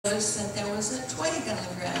noticed that there was a twig on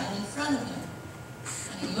the ground in front of him.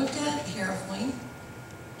 And he looked at it carefully,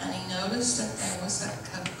 and he noticed that there was a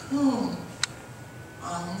cocoon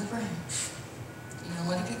on the branch. Do you know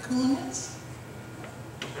what a cocoon is?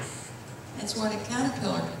 It's what a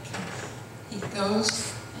caterpillar becomes. He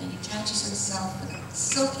goes and he attaches himself with a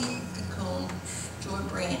silky cocoon to a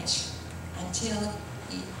branch until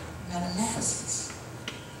he metamorphoses.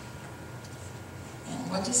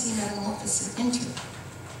 And what does he metamorphose into?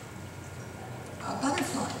 A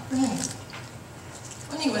butterfly, right?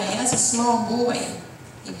 Anyway, as a small boy,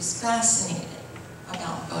 he was fascinated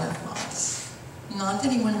about butterflies. Not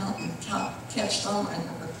that he went out and catch them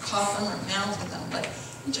or caught them or mounted them, but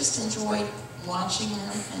he just enjoyed watching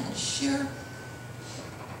them and the sheer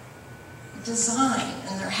design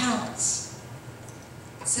and their habits.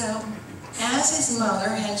 So, as his mother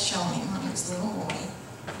had shown him when he was a little boy,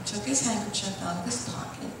 he took his handkerchief out of his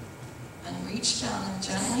pocket and reached down and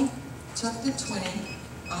gently took the twig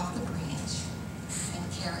off the branch and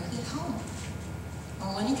carried it home.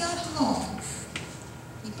 Well, when he got home,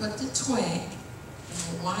 he put the twig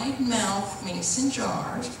in a wide-mouthed mason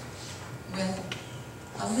jar with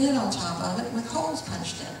a lid on top of it with holes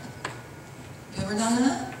punched in it. You ever done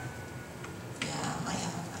that? Yeah, I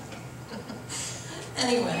have.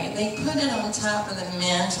 Anyway, they put it on top of the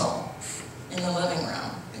mantle in the living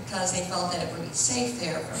room because they felt that it would be safe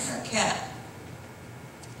there from their cat.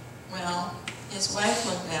 Well, his wife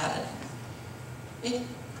looked at it. It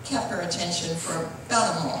kept her attention for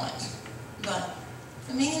about a moment, but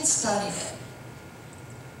the man studied it.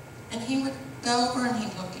 And he would go over and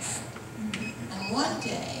he'd look at it. And one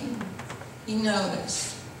day, he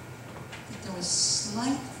noticed that there was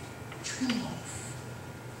slight tremble.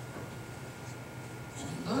 And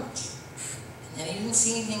he looked, and then he didn't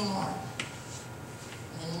see anything more.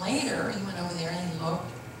 And then later, he went over there and he looked,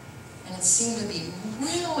 and it seemed to be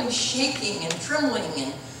really shaking and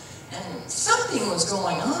trembling, and something was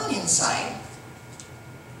going on inside.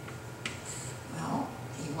 Well,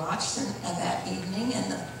 he watched him that evening,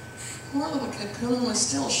 and the poor little cocoon was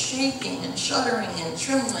still shaking and shuddering and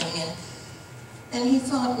trembling, and he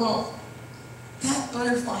thought, well, that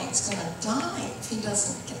butterfly is going to die if he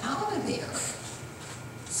doesn't get out of there.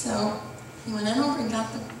 So he went in over and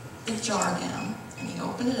got the jar down, and he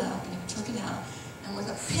opened it up, and he took it out, and with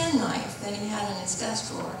a penknife that he had in his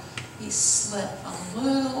desk drawer, he slit a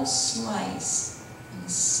little slice in the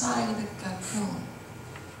side of the cocoon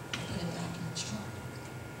and put it back in the jar.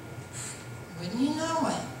 Wouldn't you know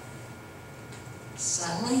it?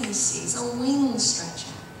 Suddenly he sees a wing stretch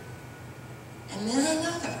out, and then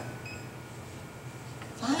another.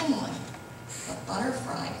 Finally, the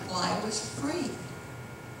butterfly was free.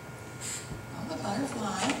 Well, the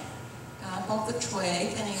butterfly got off the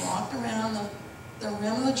twig and he walked around the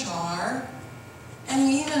rim of the jar, and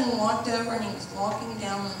he even walked over and he was walking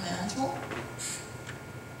down the mantle,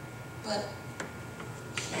 but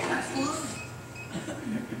he didn't fly.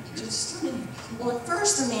 Well, at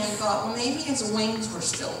first the man thought, well, maybe his wings were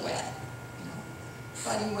still wet,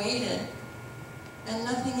 but he waited, and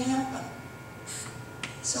nothing happened.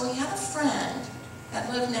 So he had a friend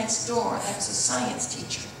that lived next door that was a science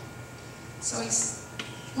teacher. So he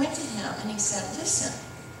went to him and he said, listen,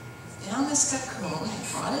 I found this cocoon,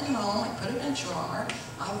 I brought it home, I put it in a jar,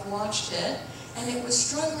 I've watched it, and it was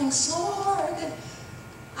struggling so hard that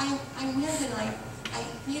I went and I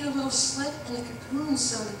made a little slit in the cocoon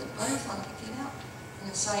so that the butterfly could get out.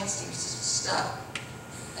 And the science teacher said, stop.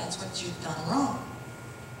 That's what you've done wrong.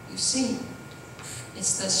 You see,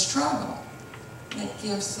 it's the struggle that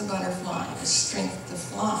gives the butterfly the strength to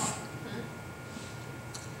fly.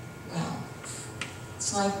 Well,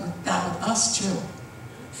 it's like that with us too.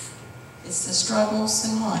 It's the struggles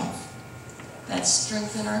in life that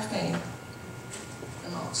strengthen our faith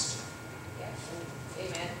the most.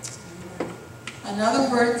 Amen. Another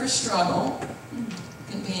word for struggle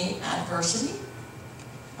can be adversity,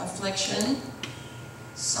 affliction,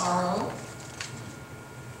 sorrow.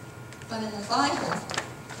 But in the Bible,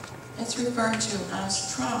 it's referred to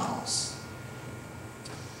as trials.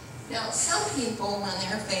 Now, some people, when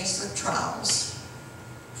they're faced with trials,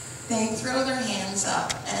 they throw their hands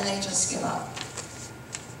up and they just give up.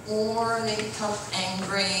 Or they become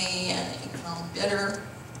angry and they become bitter.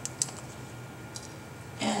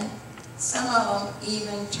 And some of them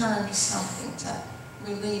even turn to something to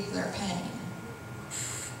relieve their pain.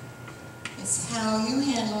 It's how you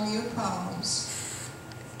handle your problems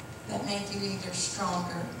that make you either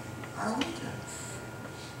stronger or weaker.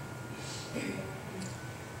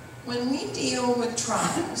 When we deal with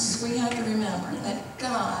trials, we have to remember that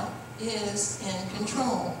God is in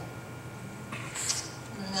control.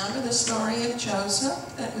 Remember the story of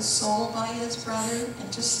Joseph that was sold by his brother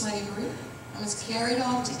into slavery and was carried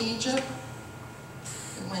off to Egypt?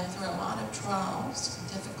 He went through a lot of trials and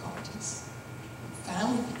difficulties. He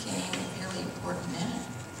finally became a very important man.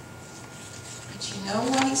 But you know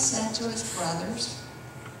what he said to his brothers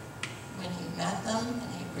when he met them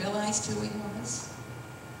and he realized who he was?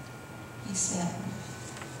 He said,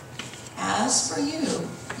 "As for you,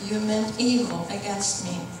 you meant evil against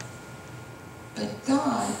me, but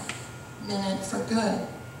God meant it for good,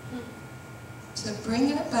 to bring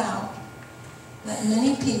it about that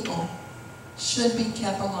many people should be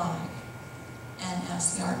kept alive, and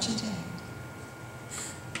as they are today."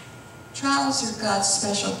 Trials are God's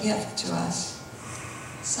special gift to us.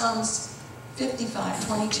 Psalms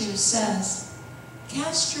 55:22 says,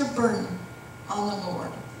 "Cast your burden on the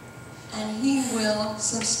Lord, and He will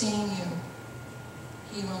sustain you.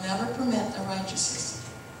 He will never permit the righteous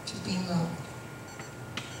to be moved."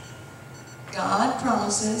 God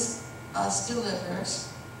promises us deliverance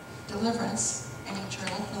and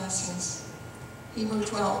eternal blessings. Hebrews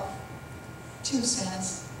 12:2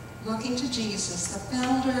 says, "Looking to Jesus, the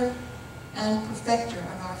founder and perfecter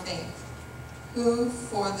of our faith, who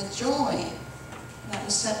for the joy that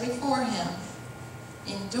was set before him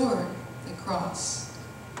endured the cross."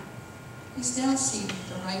 He's now seated at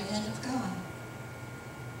the right hand of God.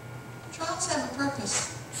 Trials have a purpose.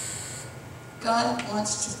 God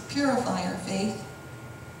wants to purify our faith.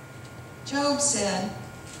 Job said,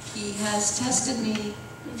 "He has tested me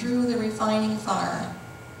through the refining fire,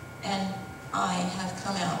 and I have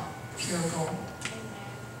come out pure gold."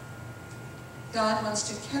 God wants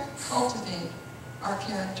to cultivate our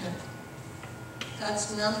character. God's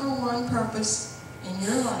 #1 purpose in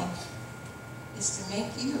your life is to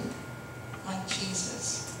make you like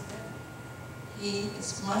Jesus. He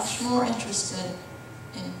is much more interested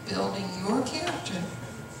in building your character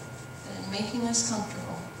than in making us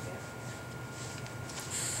comfortable.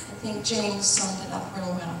 I think James summed it up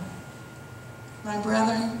real well. "My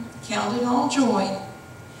brethren, count it all joy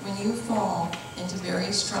when you fall into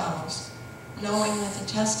various trials, knowing that the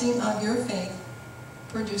testing of your faith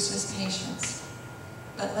produces patience.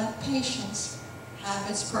 But let patience have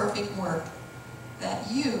its perfect work,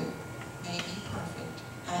 that you may be perfect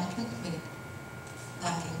and complete,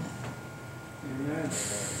 lacking nothing." Amen.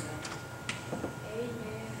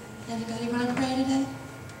 Anybody want to pray today?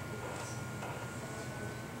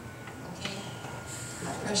 Okay.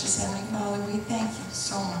 Our precious Heavenly Father, we thank you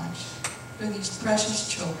so much for these precious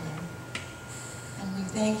children. And we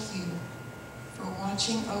thank you for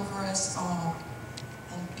watching over us all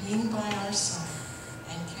and being by our side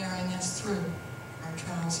and carrying us through our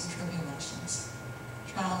trials and tribulations.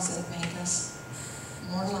 Trials that make us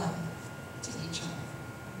more loving to each other.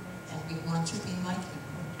 And we want to be like you,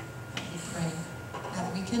 Lord. And we pray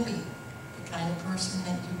that we can be the kind of person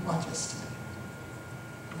that you want us to be.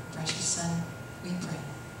 In your precious Son, we pray.